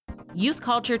Youth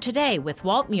Culture Today with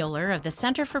Walt Mueller of the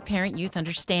Center for Parent-Youth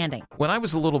Understanding. When I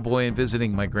was a little boy and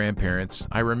visiting my grandparents,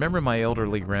 I remember my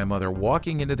elderly grandmother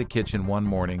walking into the kitchen one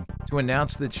morning to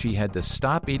announce that she had to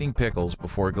stop eating pickles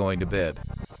before going to bed.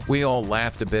 We all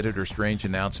laughed a bit at her strange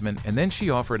announcement, and then she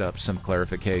offered up some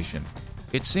clarification.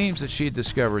 It seems that she had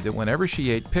discovered that whenever she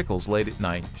ate pickles late at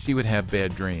night, she would have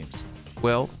bad dreams.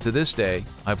 Well, to this day,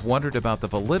 I've wondered about the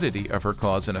validity of her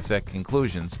cause and effect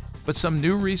conclusions, but some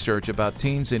new research about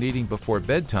teens and eating before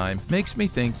bedtime makes me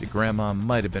think that Grandma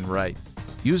might have been right.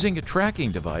 Using a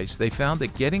tracking device, they found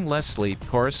that getting less sleep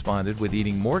corresponded with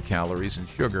eating more calories and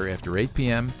sugar after 8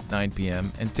 p.m., 9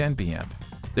 p.m., and 10 p.m.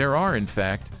 There are, in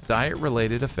fact,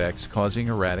 diet-related effects causing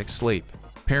erratic sleep.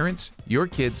 Parents, your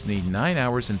kids need 9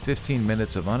 hours and 15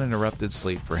 minutes of uninterrupted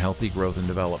sleep for healthy growth and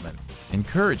development.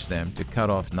 Encourage them to cut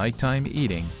off nighttime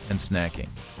eating and snacking.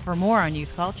 For more on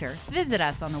youth culture, visit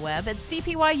us on the web at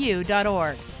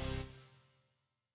cpyu.org.